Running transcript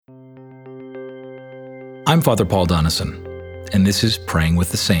I'm Father Paul Donison, and this is Praying with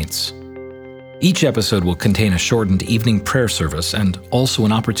the Saints. Each episode will contain a shortened evening prayer service and also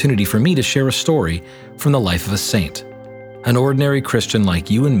an opportunity for me to share a story from the life of a saint, an ordinary Christian like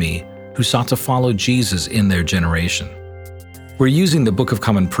you and me who sought to follow Jesus in their generation. We're using the Book of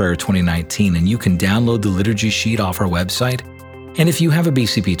Common Prayer 2019, and you can download the liturgy sheet off our website. And if you have a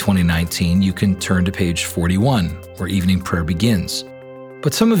BCP 2019, you can turn to page 41, where evening prayer begins.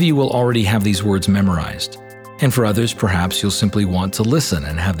 But some of you will already have these words memorized, and for others, perhaps you'll simply want to listen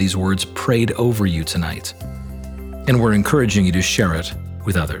and have these words prayed over you tonight. And we're encouraging you to share it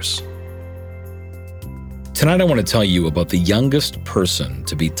with others. Tonight I want to tell you about the youngest person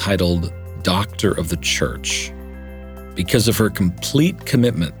to be titled Doctor of the Church because of her complete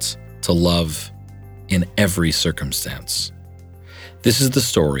commitment to love in every circumstance. This is the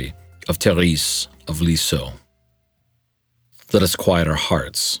story of Thérèse of Lisieux. Let us quiet our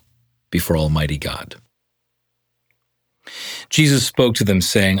hearts before Almighty God. Jesus spoke to them,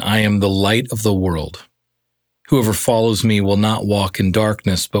 saying, I am the light of the world. Whoever follows me will not walk in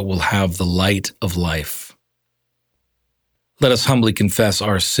darkness, but will have the light of life. Let us humbly confess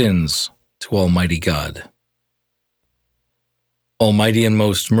our sins to Almighty God. Almighty and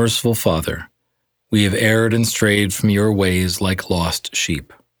most merciful Father, we have erred and strayed from your ways like lost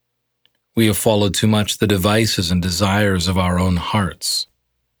sheep. We have followed too much the devices and desires of our own hearts.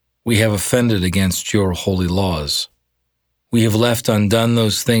 We have offended against your holy laws. We have left undone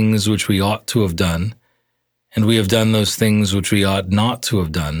those things which we ought to have done, and we have done those things which we ought not to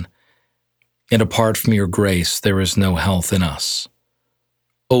have done, and apart from your grace there is no health in us.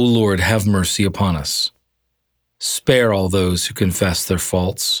 O Lord, have mercy upon us. Spare all those who confess their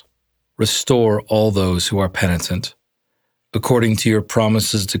faults. Restore all those who are penitent, according to your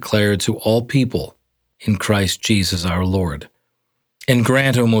promises declared to all people in Christ Jesus our Lord. And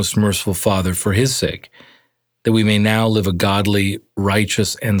grant, O most merciful Father, for his sake, that we may now live a godly,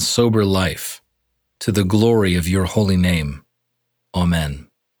 righteous, and sober life, to the glory of your holy name. Amen.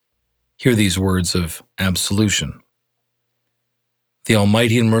 Hear these words of absolution. The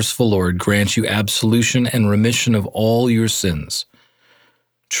Almighty and merciful Lord grant you absolution and remission of all your sins,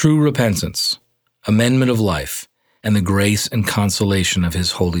 true repentance, amendment of life, and the grace and consolation of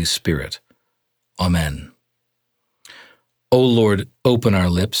his Holy Spirit. Amen. O Lord, open our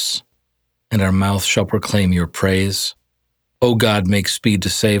lips, and our mouth shall proclaim your praise. O God, make speed to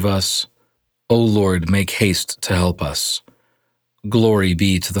save us. O Lord, make haste to help us. Glory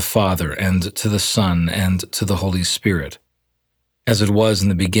be to the Father, and to the Son, and to the Holy Spirit, as it was in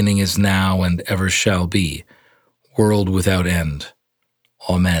the beginning, is now, and ever shall be, world without end.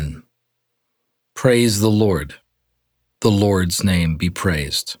 Amen. Praise the Lord. The Lord's name be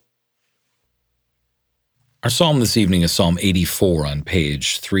praised. Our psalm this evening is Psalm 84 on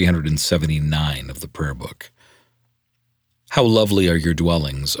page 379 of the prayer book. How lovely are your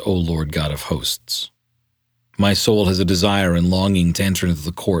dwellings, O Lord God of hosts! My soul has a desire and longing to enter into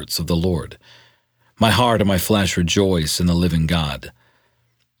the courts of the Lord. My heart and my flesh rejoice in the living God.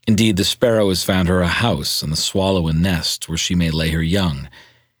 Indeed, the sparrow has found her a house, and the swallow a nest where she may lay her young.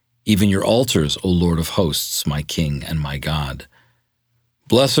 Even your altars, O Lord of hosts, my King and my God.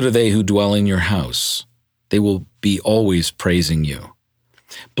 Blessed are they who dwell in your house. They will be always praising you.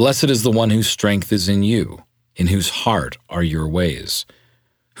 Blessed is the one whose strength is in you, in whose heart are your ways,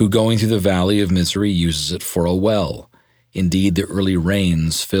 who going through the valley of misery uses it for a well. Indeed, the early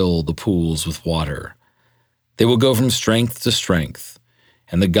rains fill the pools with water. They will go from strength to strength,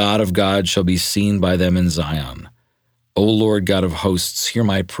 and the God of gods shall be seen by them in Zion. O Lord God of hosts, hear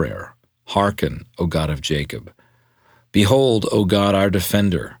my prayer. Hearken, O God of Jacob. Behold, O God, our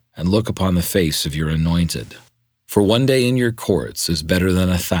defender, and look upon the face of your anointed. For one day in your courts is better than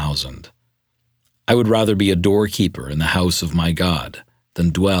 1,000. I would rather be a doorkeeper in the house of my God than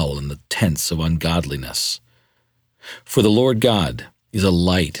dwell in the tents of ungodliness. For the Lord God is a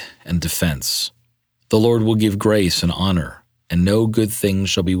light and defense. The Lord will give grace and honor, and no good thing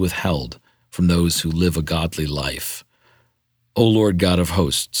shall be withheld from those who live a godly life. O Lord God of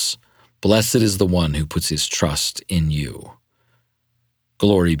hosts, blessed is the one who puts his trust in you.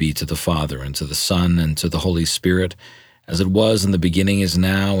 Glory be to the Father, and to the Son, and to the Holy Spirit, as it was in the beginning, is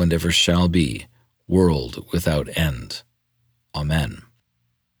now, and ever shall be, world without end. Amen.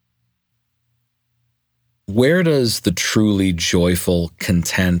 Where does the truly joyful,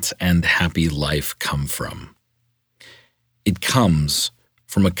 content, and happy life come from? It comes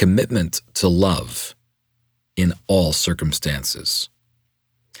from a commitment to love in all circumstances.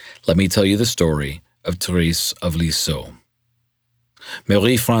 Let me tell you the story of Thérèse of Lisieux.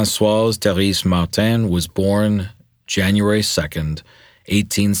 Marie-Françoise Thérèse Martin was born January 2nd,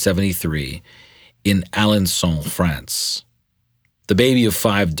 1873, in Alençon, France. The baby of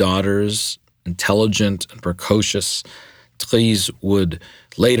 5 daughters, intelligent and precocious, Therese would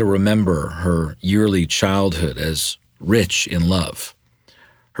later remember her yearly childhood as rich in love.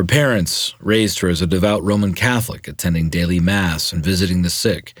 Her parents raised her as a devout Roman Catholic, attending daily Mass and visiting the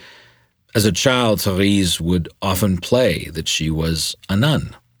sick. As a child, Therese would often play that she was a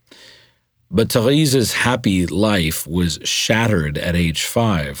nun. But Therese's happy life was shattered at age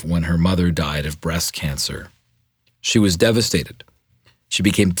 5 when her mother died of breast cancer. She was devastated. She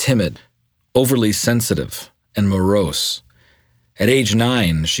became timid, overly sensitive, and morose. At age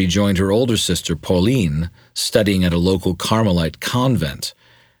 9, she joined her older sister, Pauline, studying at a local Carmelite convent.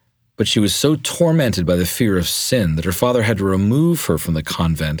 But she was so tormented by the fear of sin that her father had to remove her from the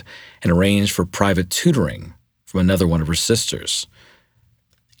convent and arrange for private tutoring from another one of her sisters.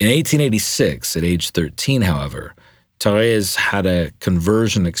 In 1886, at age 13, however, Thérèse had a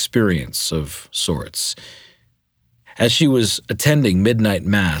conversion experience of sorts. As she was attending midnight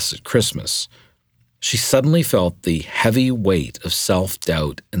Mass at Christmas, she suddenly felt the heavy weight of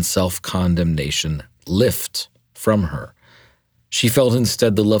self-doubt and self-condemnation lift from her. She felt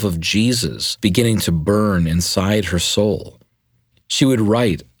instead the love of Jesus beginning to burn inside her soul. She would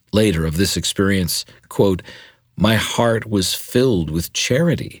write later of this experience, quote, "My heart was filled with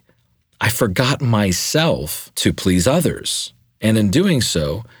charity. I forgot myself to please others, and in doing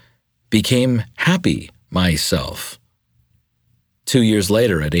so, became happy myself." 2 years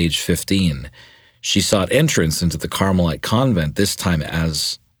later, at age 15, she sought entrance into the Carmelite convent, this time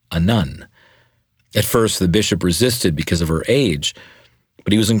as a nun. At first, the bishop resisted because of her age,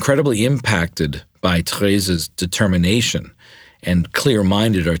 but he was incredibly impacted by Therese's determination and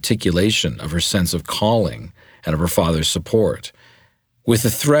clear-minded articulation of her sense of calling and of her father's support. With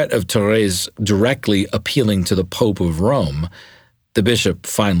the threat of Thérèse directly appealing to the Pope of Rome, the bishop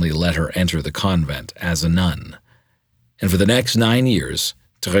finally let her enter the convent as a nun. And for the next 9 years,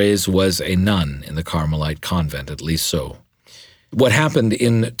 Thérèse was a nun in the Carmelite convent at Lisieux. What happened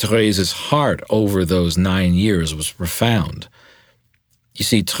in Thérèse's heart over those 9 years was profound. You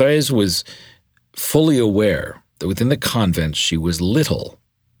see, Thérèse was fully aware that within the convent she was little.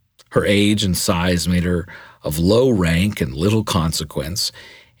 Her age and size made her of low rank and little consequence,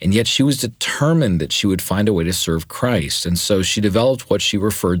 and yet she was determined that she would find a way to serve Christ, and so she developed what she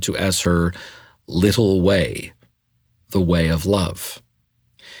referred to as her little way, the way of love.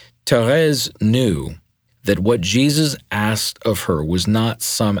 Thérèse knew that what Jesus asked of her was not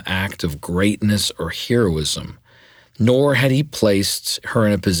some act of greatness or heroism, nor had he placed her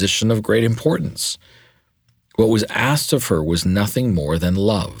in a position of great importance. What was asked of her was nothing more than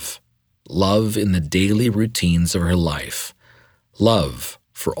love. Love in the daily routines of her life. Love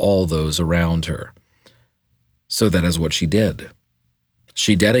for all those around her. So that is what she did.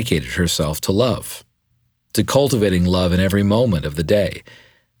 She dedicated herself to love, to cultivating love in every moment of the day,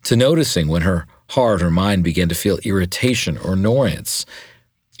 to noticing when her heart or mind began to feel irritation or annoyance,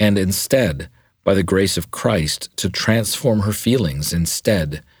 and instead, by the grace of Christ, to transform her feelings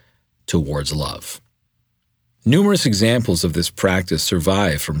instead towards love. Numerous examples of this practice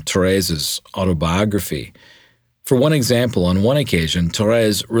survive from Thérèse's autobiography. For one example, on one occasion,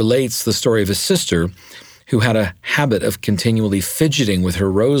 Thérèse relates the story of a sister who had a habit of continually fidgeting with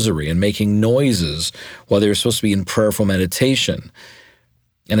her rosary and making noises while they were supposed to be in prayerful meditation.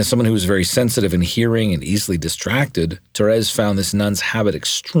 And as someone who was very sensitive in hearing and easily distracted, Thérèse found this nun's habit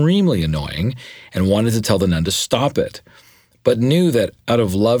extremely annoying and wanted to tell the nun to stop it, but knew that out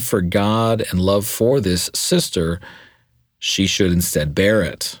of love for God and love for this sister, she should instead bear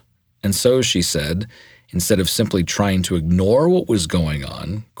it. And so, she said, instead of simply trying to ignore what was going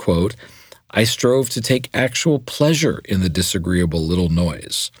on, quote, "I strove to take actual pleasure in the disagreeable little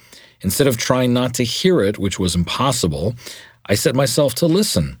noise. Instead of trying not to hear it, which was impossible, I set myself to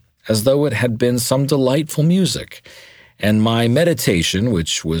listen, as though it had been some delightful music, and my meditation,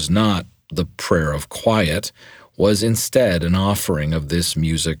 which was not the prayer of quiet, was instead an offering of this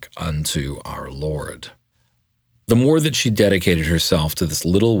music unto our Lord." The more that she dedicated herself to this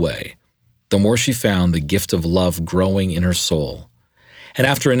little way, the more she found the gift of love growing in her soul. And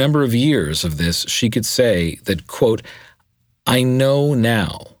after a number of years of this, she could say that, quote, "I know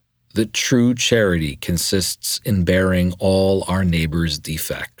now that true charity consists in bearing all our neighbor's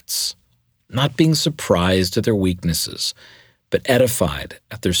defects, not being surprised at their weaknesses, but edified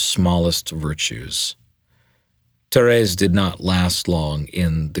at their smallest virtues." Thérèse did not last long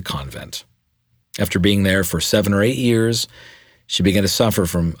in the convent. After being there for 7 or 8 years, she began to suffer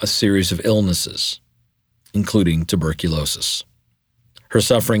from a series of illnesses, including tuberculosis. Her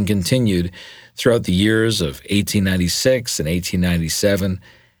suffering continued throughout the years of 1896 and 1897,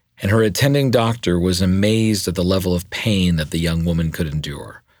 and her attending doctor was amazed at the level of pain that the young woman could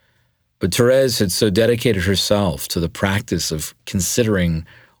endure. But Therese had so dedicated herself to the practice of considering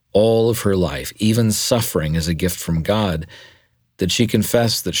all of her life, even suffering, as a gift from God, that she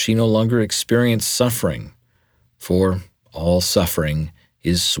confessed that she no longer experienced suffering, for all suffering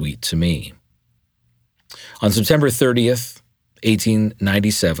is sweet to me. On September 30th,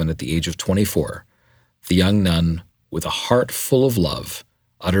 1897, at the age of 24, the young nun, with a heart full of love,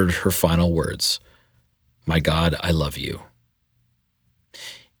 uttered her final words, "My God, I love you."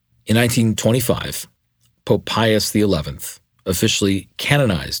 In 1925, Pope Pius XI officially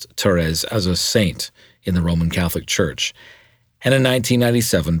canonized Therese as a saint in the Roman Catholic Church, and in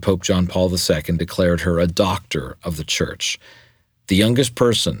 1997, Pope John Paul II declared her a doctor of the Church, the youngest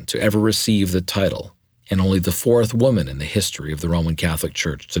person to ever receive the title, and only the fourth woman in the history of the Roman Catholic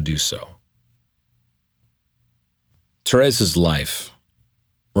Church to do so. Therese's life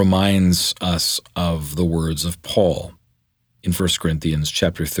reminds us of the words of Paul in 1 Corinthians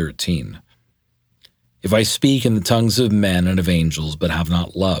chapter 13. "If I speak in the tongues of men and of angels but have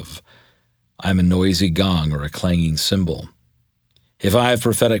not love, I am a noisy gong or a clanging cymbal. If I have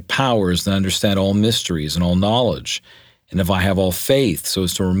prophetic powers and understand all mysteries and all knowledge, and if I have all faith so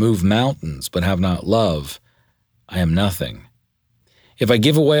as to remove mountains but have not love, I am nothing. If I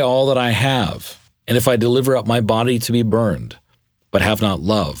give away all that I have, and if I deliver up my body to be burned, but have not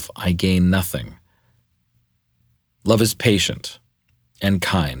love, I gain nothing. Love is patient and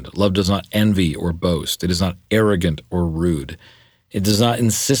kind. Love does not envy or boast. It is not arrogant or rude. It does not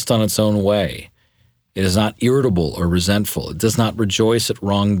insist on its own way. It is not irritable or resentful. It does not rejoice at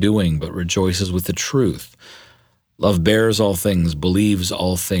wrongdoing, but rejoices with the truth. Love bears all things, believes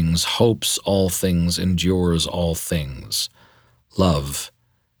all things, hopes all things, endures all things. Love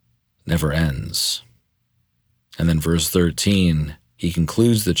never ends." And then verse 13, he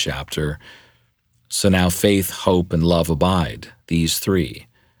concludes the chapter, "So now faith, hope, and love abide, these three,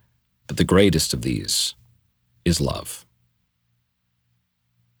 but the greatest of these is love."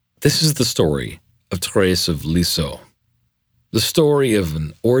 This is the story of Thérèse of Lisieux, the story of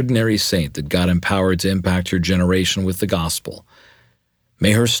an ordinary saint that God empowered to impact her generation with the gospel.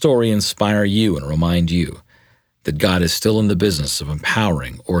 May her story inspire you and remind you that God is still in the business of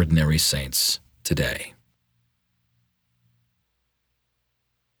empowering ordinary saints today.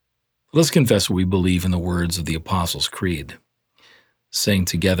 Let's confess what we believe in the words of the Apostles' Creed, saying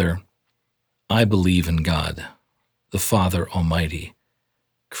together, "I believe in God, the Father Almighty,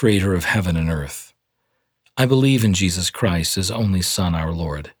 creator of heaven and earth. I believe in Jesus Christ, his only Son, our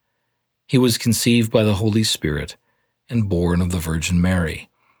Lord. He was conceived by the Holy Spirit and born of the Virgin Mary.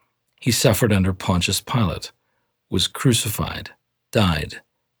 He suffered under Pontius Pilate, was crucified, died,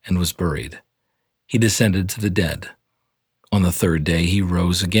 and was buried. He descended to the dead. On the third day he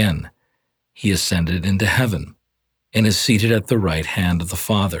rose again. He ascended into heaven and is seated at the right hand of the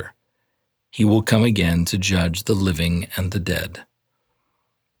Father. He will come again to judge the living and the dead.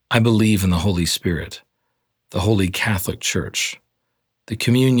 I believe in the Holy Spirit, the Holy Catholic Church, the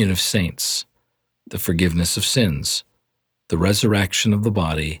communion of saints, the forgiveness of sins, the resurrection of the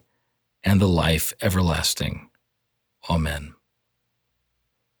body, and the life everlasting. Amen.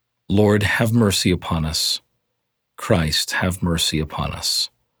 Lord, have mercy upon us. Christ, have mercy upon us.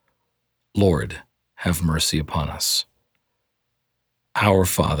 Lord, have mercy upon us. Our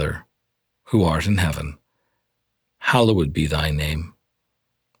Father, who art in heaven, hallowed be thy name.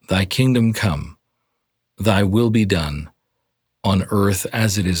 Thy kingdom come, thy will be done, on earth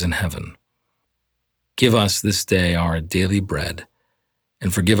as it is in heaven. Give us this day our daily bread,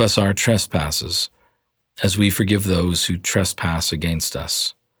 and forgive us our trespasses, as we forgive those who trespass against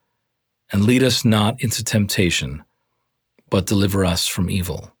us. And lead us not into temptation, but deliver us from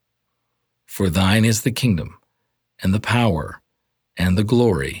evil. For thine is the kingdom, and the power, and the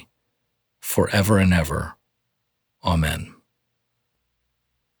glory, forever and ever. Amen.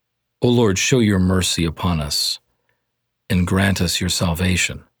 O Lord, show your mercy upon us, and grant us your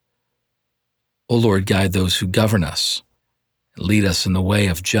salvation. O Lord, guide those who govern us, and lead us in the way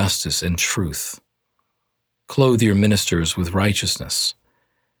of justice and truth. Clothe your ministers with righteousness,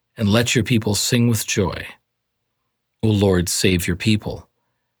 and let your people sing with joy. O Lord, save your people,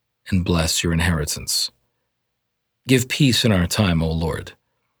 and bless your inheritance. Give peace in our time, O Lord,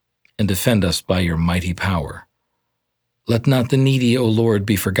 and defend us by your mighty power. Let not the needy, O Lord,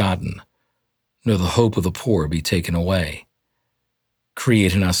 be forgotten, nor the hope of the poor be taken away.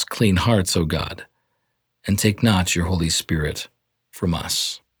 Create in us clean hearts, O God, and take not your Holy Spirit from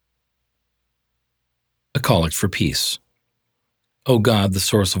us. A Collect for Peace. O God, the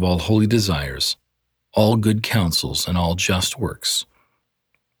source of all holy desires, all good counsels, and all just works,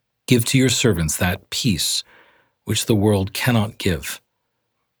 Give to your servants that peace which the world cannot give,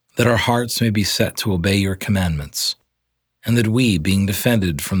 that our hearts may be set to obey your commandments, and that we, being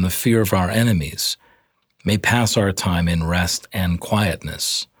defended from the fear of our enemies, may pass our time in rest and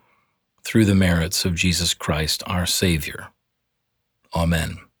quietness, through the merits of Jesus Christ our Savior.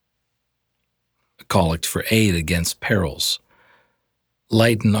 Amen. A collect for aid against perils.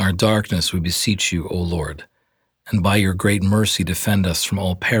 Lighten our darkness, we beseech you, O Lord, and by your great mercy defend us from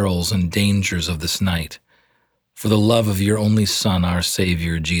all perils and dangers of this night, for the love of your only Son, our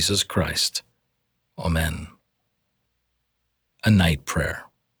Savior, Jesus Christ. Amen. A night prayer.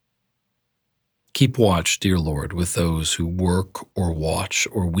 Keep watch, dear Lord, with those who work or watch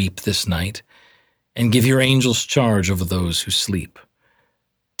or weep this night, and give your angels charge over those who sleep.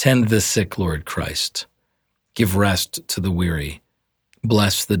 Tend the sick, Lord Christ. Give rest to the weary.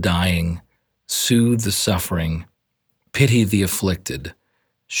 Bless the dying. Soothe the suffering. Pity the afflicted.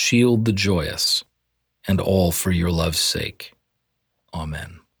 Shield the joyous. And all for your love's sake.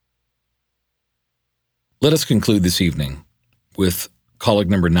 Amen. Let us conclude this evening with collect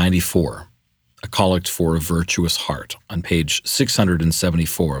number 94, a collect for a virtuous heart, on page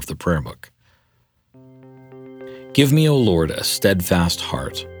 674 of the prayer book. Give me, O Lord, a steadfast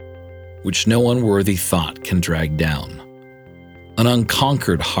heart, which no unworthy thought can drag down, an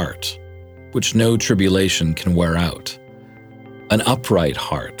unconquered heart, which no tribulation can wear out, an upright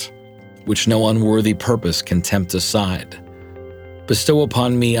heart, which no unworthy purpose can tempt aside. Bestow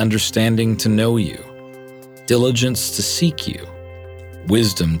upon me understanding to know you, diligence to seek you,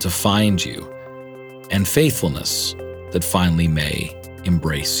 wisdom to find you, and faithfulness that finally may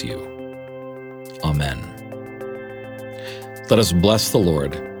embrace you. Amen. Let us bless the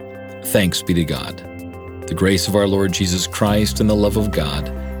Lord. Thanks be to God. The grace of our Lord Jesus Christ and the love of God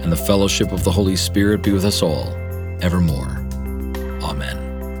and the fellowship of the Holy Spirit be with us all, evermore. Amen.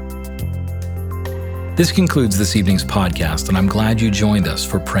 This concludes this evening's podcast, and I'm glad you joined us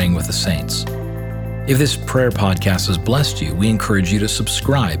for Praying with the Saints. If this prayer podcast has blessed you, we encourage you to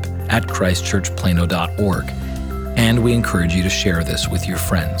subscribe at christchurchplano.org, and we encourage you to share this with your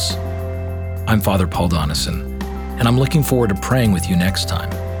friends. I'm Father Paul Donison, and I'm looking forward to praying with you next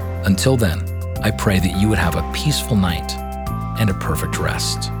time. Until then, I pray that you would have a peaceful night and a perfect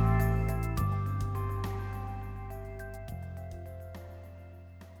rest.